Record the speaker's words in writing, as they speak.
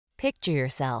Picture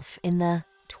yourself in the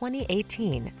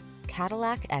 2018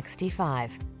 Cadillac XT5.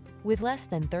 With less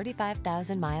than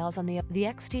 35,000 miles on the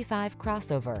XT5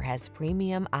 crossover has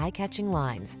premium eye-catching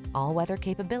lines, all-weather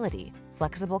capability,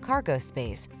 flexible cargo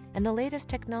space, and the latest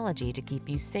technology to keep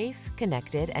you safe,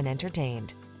 connected, and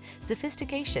entertained.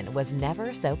 Sophistication was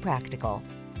never so practical.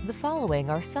 The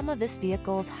following are some of this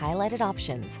vehicle's highlighted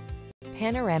options: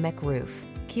 panoramic roof,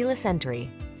 keyless entry,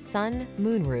 sun,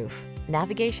 moonroof,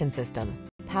 navigation system,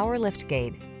 power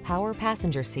liftgate, power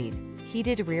passenger seat,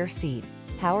 heated rear seat,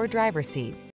 power driver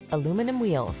seat, aluminum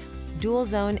wheels, dual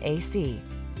zone AC.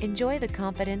 Enjoy the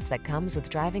confidence that comes with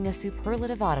driving a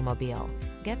superlative automobile.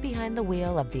 Get behind the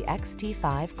wheel of the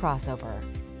XT5 crossover.